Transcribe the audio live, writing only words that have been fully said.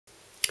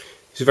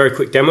It's a very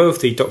quick demo of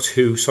the Doctor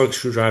Who Sonic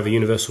Screwdriver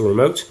Universal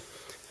Remote,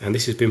 and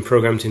this has been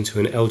programmed into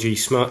an LG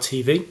Smart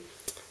TV.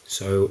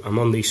 So I'm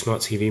on the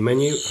Smart TV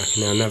menu. I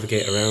can now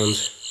navigate around,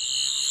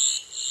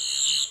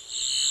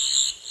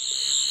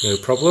 no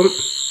problem.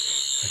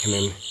 I can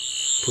then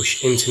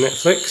push into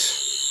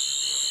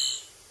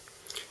Netflix,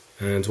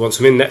 and once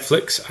I'm in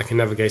Netflix I can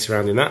navigate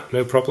around in that,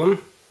 no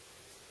problem.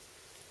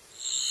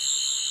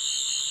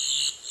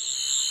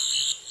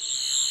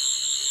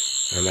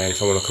 And then if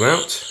I want to come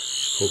out,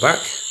 just pull back,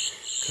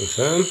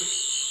 confirm.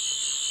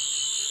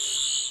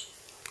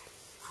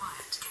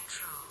 Quiet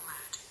control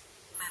mode.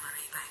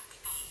 Memory bank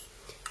B.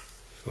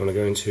 If I want to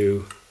go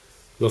into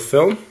Love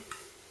Film,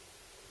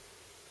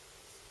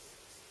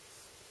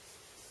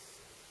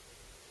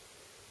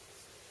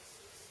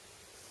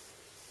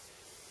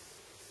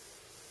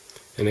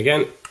 and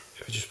again,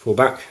 if I just pull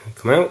back and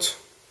come out.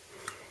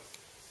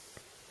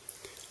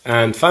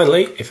 And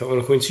finally, if I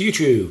want to go into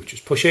YouTube,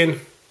 just push in.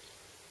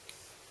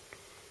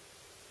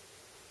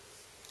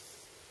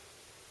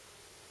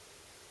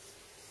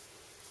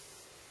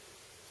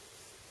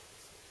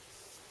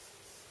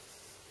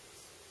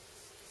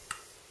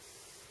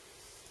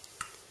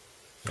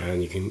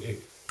 And you can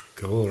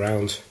go all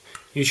around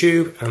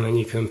YouTube, and then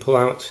you can pull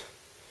out,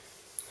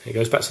 and it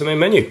goes back to the main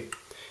menu.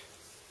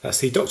 That's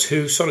the Doctor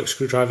Who Sonic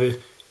Screwdriver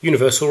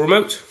Universal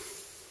Remote.